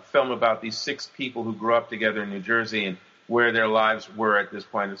a film about these 6 people who grew up together in New Jersey and where their lives were at this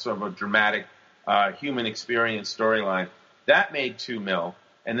point. It's sort of a dramatic human experience storyline. That made $2 million,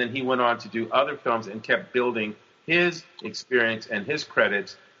 and then he went on to do other films and kept building his experience and his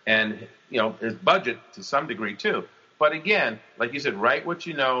credits and his budget to some degree too. But again, like you said, write what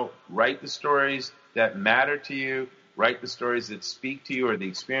you know, write the stories that matter to you, write the stories that speak to you or the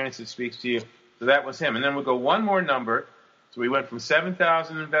experience that speaks to you. So that was him. And then we'll go one more number. So we went from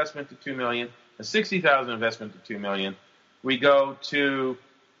 $7,000 investment to $2 million, a $60,000 investment to $2 million. We go to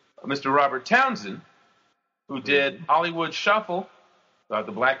Mr. Robert Townsend, who did Hollywood Shuffle, about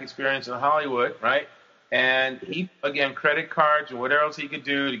the black experience in Hollywood, right? And he, again, credit cards and whatever else he could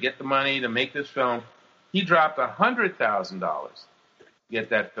do to get the money to make this film. He dropped $100,000 to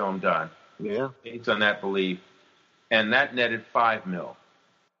get that film done. Yeah. Based on that belief. And that netted $5 million.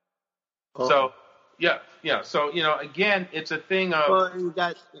 Oh. So, yeah. So, again, it's a thing of... Well,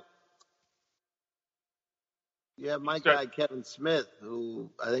 you have my guy, Kevin Smith, who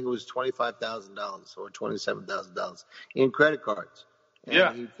I think it was $25,000 or $27,000 in credit cards. And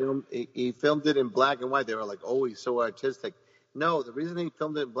yeah. He filmed it in black and white. They were like, oh, he's so artistic. No, the reason he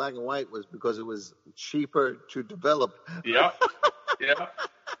filmed it in black and white was because it was cheaper to develop. Yeah.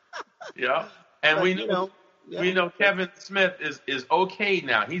 And but, we know Kevin Smith is okay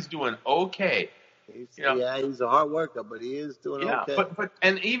now. He's doing okay. He's a hard worker, but he is doing okay. But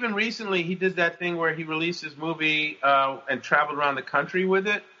and even recently he did that thing where he released his movie and traveled around the country with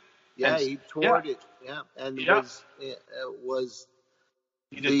it. Yeah, he toured it. Yeah, and was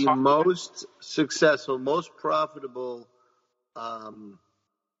the most successful, most profitable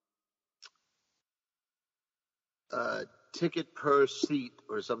ticket per seat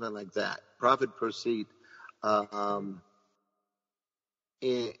or something like that. Profit per seat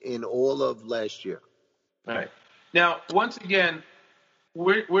in all of last year. All right. Now, once again,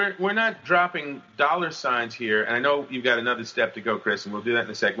 we're not dropping dollar signs here, and I know you've got another step to go, Chris, and we'll do that in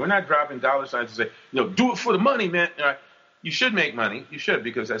a second. We're not dropping dollar signs to say, do it for the money, man. You should make money. You should,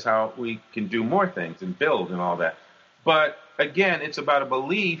 because that's how we can do more things and build and all that. But again, it's about a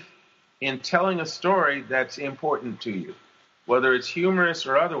belief in telling a story that's important to you, whether it's humorous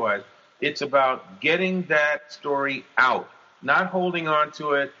or otherwise. It's about getting that story out, not holding on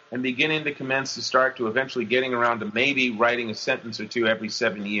to it and beginning to commence to start to eventually getting around to maybe writing a sentence or two every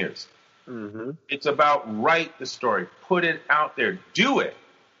 7 years. Mm-hmm. It's about write the story, put it out there, do it.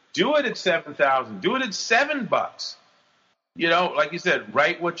 Do it at 7,000. Do it at $7. You know, like you said,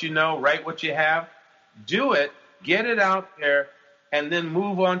 write what you know, write what you have. Do it, get it out there, and then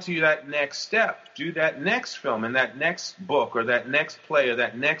move on to that next step. Do that next film and that next book or that next play or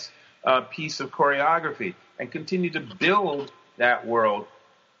that next piece of choreography and continue to build that world.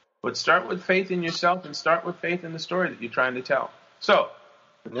 But start with faith in yourself and start with faith in the story that you're trying to tell. So,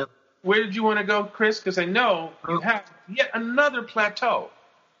 Yep. where did you want to go, Chris? Because I know you have yet another plateau.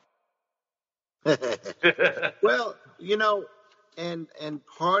 Well, you know, and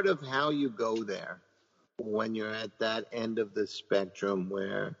part of how you go there when you're at that end of the spectrum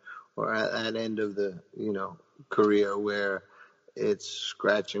or at that end of the, career where it's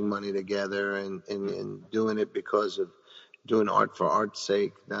scratching money together and doing it because of doing art for art's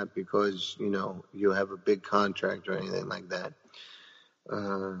sake, not because, you have a big contract or anything like that.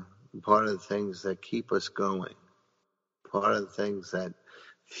 Part of the things that keep us going, part of the things that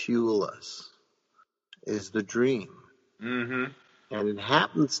fuel us is the dream. Mm-hmm. And it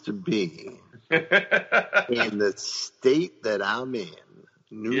happens to be in the state that I'm in,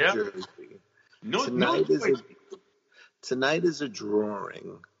 New Jersey. Tonight is a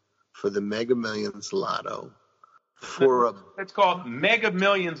drawing for the Mega Millions Lotto. It's called Mega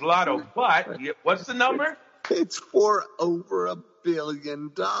Millions Lotto, but what's the number? It's for over $1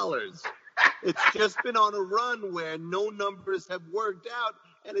 billion. It's just been on a run where no numbers have worked out,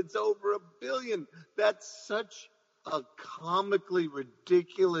 and it's over $1 billion. That's such a comically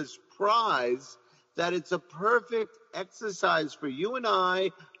ridiculous prize that it's a perfect exercise for you and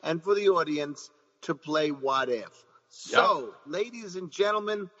I and for the audience to play What If. So, ladies and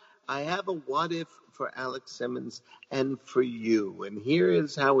gentlemen, I have a What If for Alex Simmons and for you. And here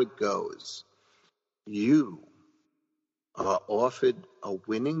is how it goes. You are offered a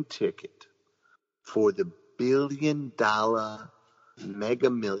winning ticket for the $1 billion Mega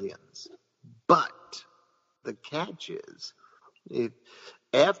Millions. But the catch is, if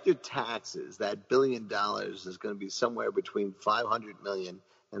after taxes, that $1 billion is going to be somewhere between 500 million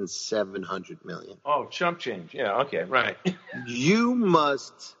and 700 million. Oh, chump change. Yeah, okay, right. You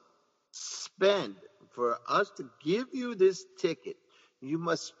must spend, for us to give you this ticket, you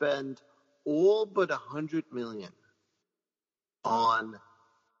must spend all but 100 million on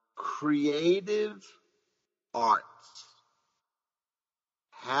creative arts.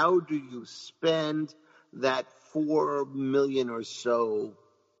 How do you spend that 4 million or so?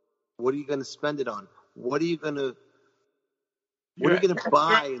 What are you going to spend it on? What are you going to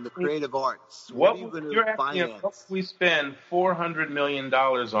buy in the creative arts? What are you going to finance? What we spend $400 million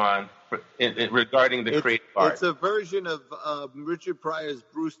on regarding the creative arts? It's a version of Richard Pryor's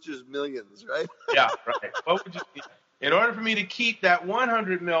Brewster's Millions, right? Yeah, right. What would you? In order for me to keep that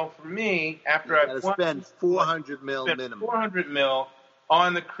 100 mil for me, after I've spent 400 mil minimum. 400 mil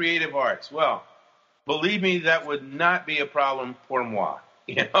on the creative arts. Well, believe me, that would not be a problem pour moi.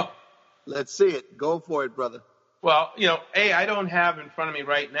 Let's see it. Go for it, brother. Well, I don't have in front of me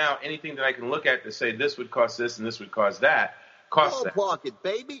right now anything that I can look at to say this would cost this and this would cost that. Ballpark it,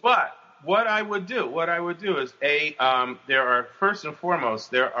 baby. But what I would do is, there are, first and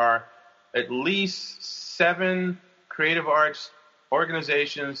foremost, there are at least 7 creative arts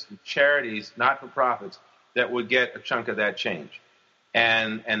organizations, charities, not-for-profits, that would get a chunk of that change.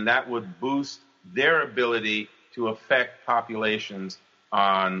 And that would boost their ability to affect populations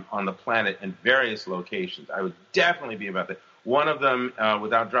on the planet in various locations. I would definitely be about that. One of them,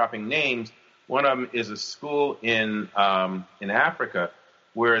 without dropping names, one of them is a school in Africa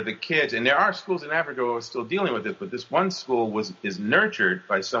where the kids, and there are schools in Africa who are still dealing with this, but this one school is nurtured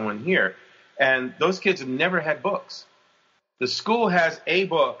by someone here, and those kids have never had books. The school has a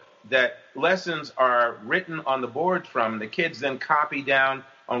book that lessons are written on the board from. The kids then copy down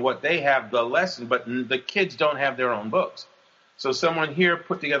on what they have the lesson, but the kids don't have their own books. So someone here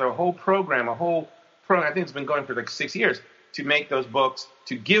put together a whole program, I think it's been going for like 6 years, to make those books,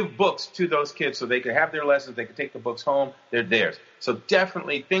 to give books to those kids so they could have their lessons, they could take the books home, they're theirs. So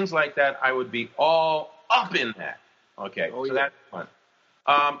definitely things like that, I would be all up in that. Okay, That's fun.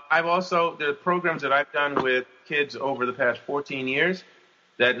 There are programs that I've done with kids over the past 14 years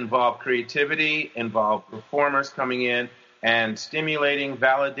that involve creativity, involve performers coming in and stimulating,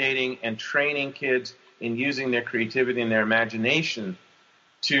 validating, and training kids in using their creativity and their imagination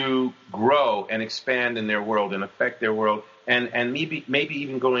to grow and expand in their world and affect their world, and maybe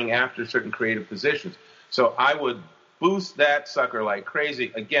even going after certain creative positions. So I would boost that sucker like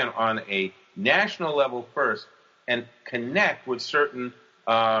crazy, again, on a national level first, and connect with certain,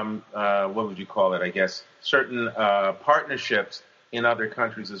 what would you call it, I guess, certain partnerships in other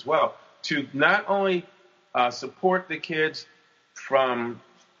countries as well, to not only support the kids from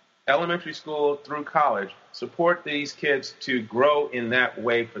elementary school through college, support these kids to grow in that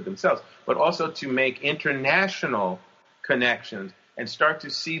way for themselves, but also to make international connections and start to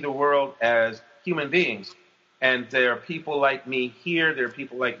see the world as human beings. And there are people like me here, there are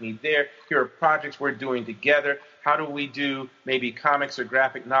people like me there. Here are projects we're doing together. How do we do maybe comics or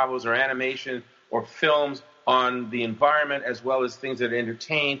graphic novels or animation or films on the environment as well as things that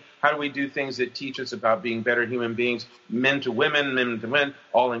entertain? How do we do things that teach us about being better human beings, men to women,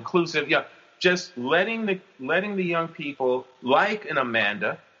 all inclusive? Yeah, just letting the young people, like an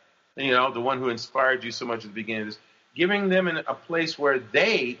Amanda, the one who inspired you so much at the beginning of this, giving them a place where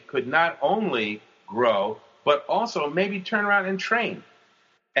they could not only grow, but also maybe turn around and train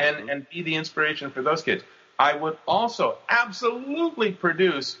and be the inspiration for those kids. I would also absolutely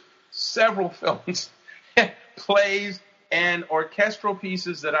produce several films, plays, and orchestral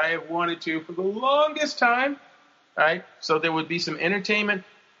pieces that I have wanted to for the longest time, right? So there would be some entertainment.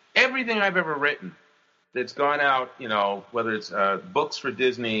 Everything I've ever written that's gone out, whether it's books for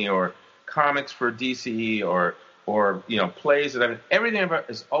Disney or comics for DCE or plays everything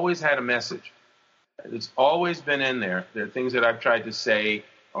has always had a message. It's always been in there. There are things that I've tried to say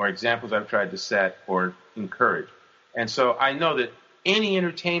or examples I've tried to set or encourage. And so I know that any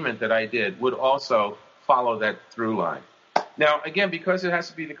entertainment that I did would also follow that through line. Now, again, because it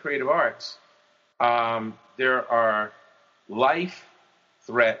has to be the creative arts, there are life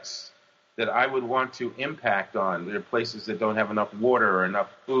threats that I would want to impact on. There are places that don't have enough water or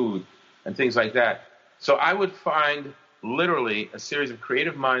enough food and things like that. So I would find literally a series of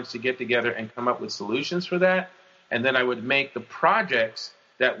creative minds to get together and come up with solutions for that. And then I would make the projects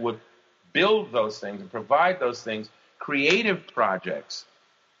that would build those things and provide those things, creative projects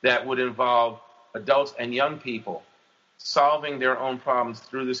that would involve adults and young people solving their own problems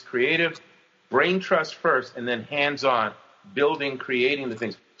through this creative brain trust first and then hands-on building, creating the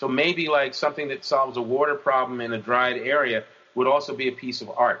things. So maybe like something that solves a water problem in a dried area would also be a piece of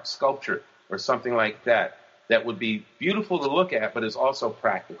art, sculpture, or something like that. That would be beautiful to look at, but is also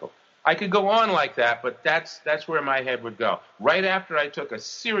practical. I could go on like that, but that's where my head would go. Right after I took a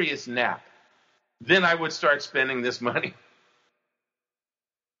serious nap, then I would start spending this money.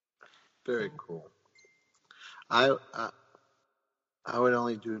 Very cool. I would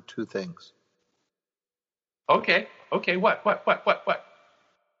only do two things. Okay. What?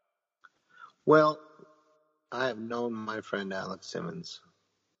 Well, I have known my friend Alex Simmons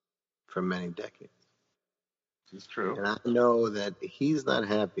for many decades. This is true. And I know that he's not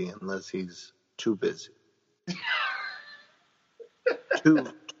happy unless he's too busy.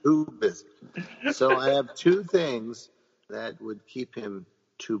 too busy. So I have two things that would keep him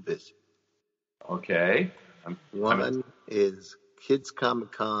too busy. Okay. One is Kids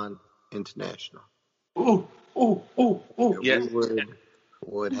Comic Con International. Ooh. Yes. We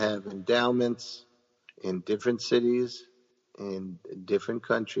would have endowments in different cities, in different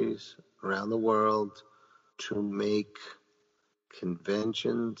countries around the world to make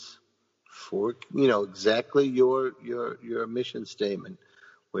conventions for, exactly your mission statement,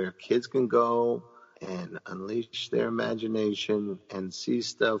 where kids can go and unleash their imagination and see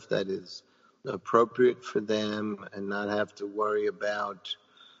stuff that is appropriate for them and not have to worry about,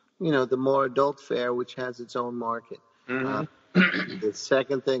 the more adult fare, which has its own market. Mm-hmm. The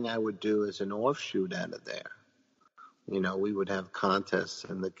second thing I would do is an offshoot out of there. We would have contests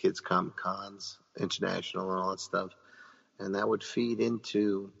and the Kids Comic Cons International and all that stuff. And that would feed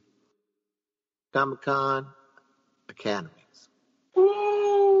into Comic-Con academies.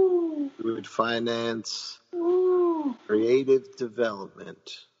 Ooh. We would finance Ooh. creative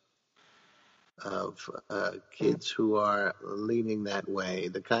development of kids who are leaning that way.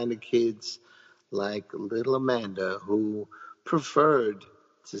 The kind of kids like little Amanda who preferred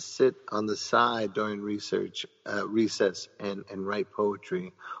to sit on the side during recess and write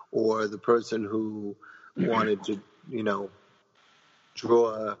poetry, or the person who wanted to,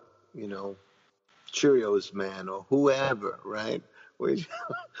 draw, Cheerios man or whoever, right? We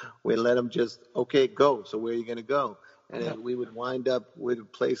let them just, okay, go. So where are you going to go? And then we would wind up with a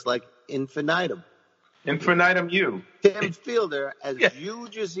place like Infinitum. Infinitum U. Tim Fielder, as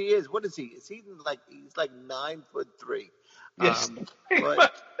huge as he is, what is he? He's like 9'3". Yes.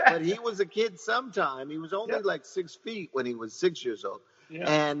 But he was a kid sometime. He was only like 6 feet when he was 6 years old. Yeah.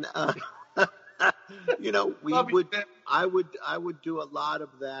 And you know, Love you, Tim. I would do a lot of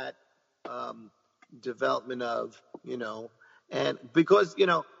that development of, you know, and because you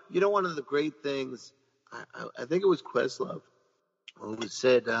know, one of the great things, I think it was Questlove who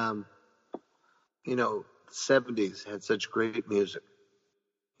said, you know, the '70s had such great music.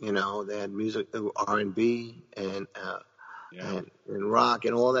 You know, they had music, R&B Yeah. and rock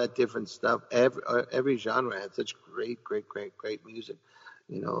and all that different stuff. Every genre had such great music.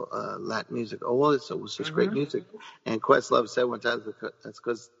 You know, Latin music. All this was such great music. And Questlove said one time that's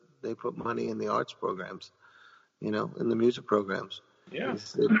because they put money in the arts programs. You know, in the music programs. Yeah. He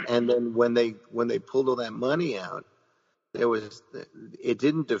said, and then when they pulled all that money out, it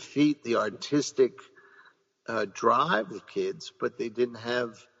didn't defeat the artistic drive of kids, but they didn't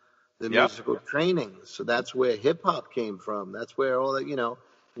have the Yep. musical training. So that's where hip hop came from. That's where all that, you know,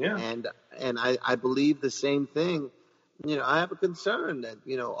 Yeah. and I believe the same thing. You know, I have a concern that,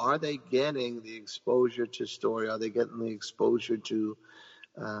 you know, are they getting the exposure to story? Are they getting the exposure to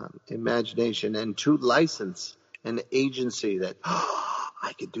imagination and to license and agency that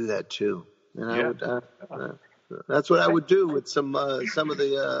I could do that too? And I Yeah. would, that's what I would do with some of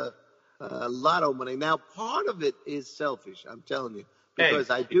the lotto money. Now, part of it is selfish, I'm telling you, Hey, because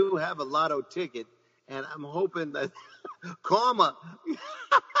I do have a lotto ticket, and I'm hoping that karma.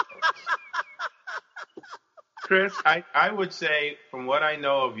 Chris, I would say from what I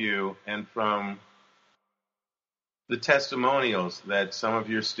know of you and from the testimonials that some of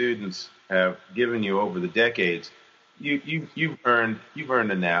your students have given you over the decades, you've earned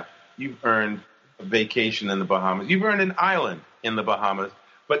a nap. You've earned a vacation in the Bahamas. You've earned an island in the Bahamas.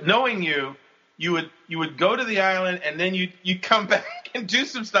 But knowing you would go to the island and then you come back and do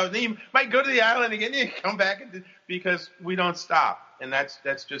some stuff. Then you might go to the island again and you come back because we don't stop, and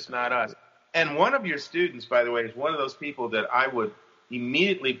that's just not us. And one of your students, by the way, is one of those people that I would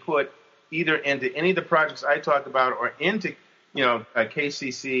immediately put either into any of the projects I talked about or into,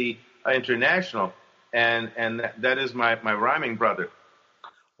 KCC International, and that is my rhyming brother.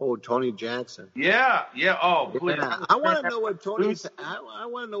 Oh, Tony Jackson. Yeah. Oh, please. Yeah. I want to know what I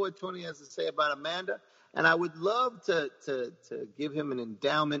want to know what Tony has to say about Amanda, and I would love to give him an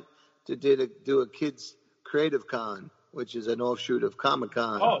endowment to do a kids creative con, which is an offshoot of Comic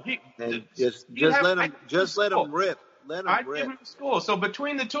Con. Oh, and just let him rip. Let him I'd rip. give him school. So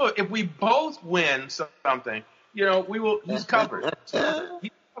between the two, if we both win something, we will. He's covered.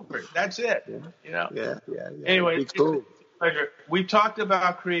 He's covered. That's it. Yeah. Anyway, cool. It's a pleasure. We talked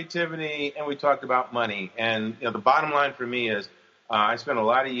about creativity and we talked about money, and the bottom line for me is, I spent a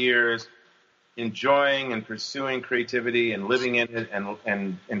lot of years enjoying and pursuing creativity and living in it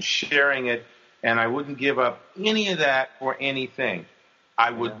and sharing it, and I wouldn't give up any of that for anything.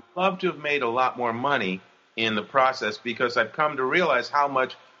 I would love to have made a lot more money in the process because I've come to realize how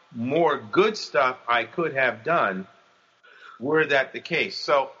much more good stuff I could have done were that the case.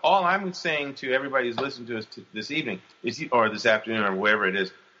 So all I'm saying to everybody who's listening to us this evening or this afternoon or wherever it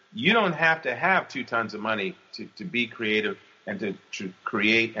is, you don't have to have 2 tons of money to be creative and to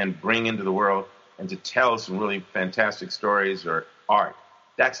create and bring into the world and to tell some really fantastic stories or art.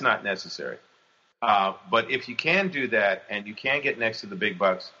 That's not necessary. But if you can do that and you can get next to the big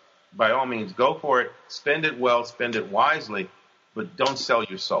bucks, by all means, go for it. Spend it well, spend it wisely, but don't sell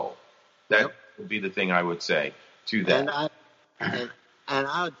your soul. That would be the thing I would say to that. And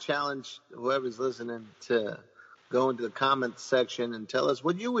I would challenge whoever's listening to go into the comments section and tell us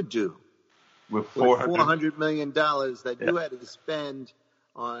what you would do with $400 million that you had to spend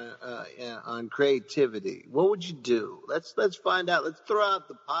on creativity. What would you do? Let's find out. Let's throw out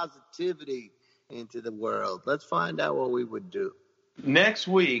the positivity into the world. Let's find out what we would do. Next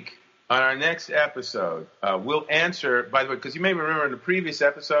week, on our next episode, we'll answer, by the way, because you may remember in the previous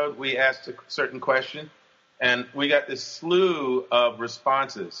episode, we asked a certain question, and we got this slew of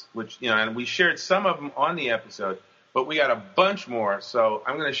responses, which, and we shared some of them on the episode, but we got a bunch more, so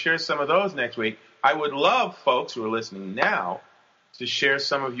I'm going to share some of those next week. I would love folks who are listening now to share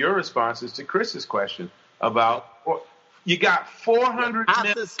some of your responses to Chris's question about, you got $400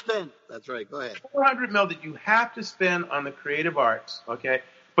 million to spend. That's right. Go ahead. $400 million that you have to spend on the creative arts. Okay,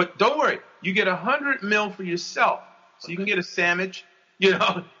 but don't worry, you get $100 million for yourself, so you can get a sandwich. You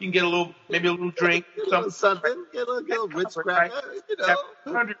can get maybe a little drink, something. Get a little Ritz cracker. That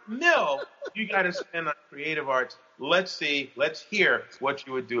 $100 million you got to spend on creative arts. Let's hear what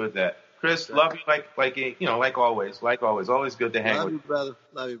you would do with that. Chris, love you like always. Always good to hang with you.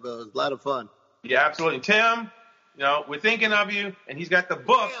 Love you, brother. It's a lot of fun. Yeah, absolutely. Tim, we're thinking of you, and he's got the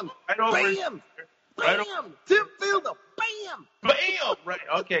book right over Bam! Tim Fielder, bam! Bam! Right,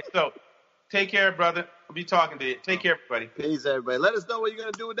 okay, so Take care, brother. I'll be talking to you. Take care, everybody. Peace, everybody. Let us know what you're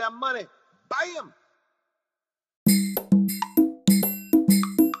going to do with that money. Bam!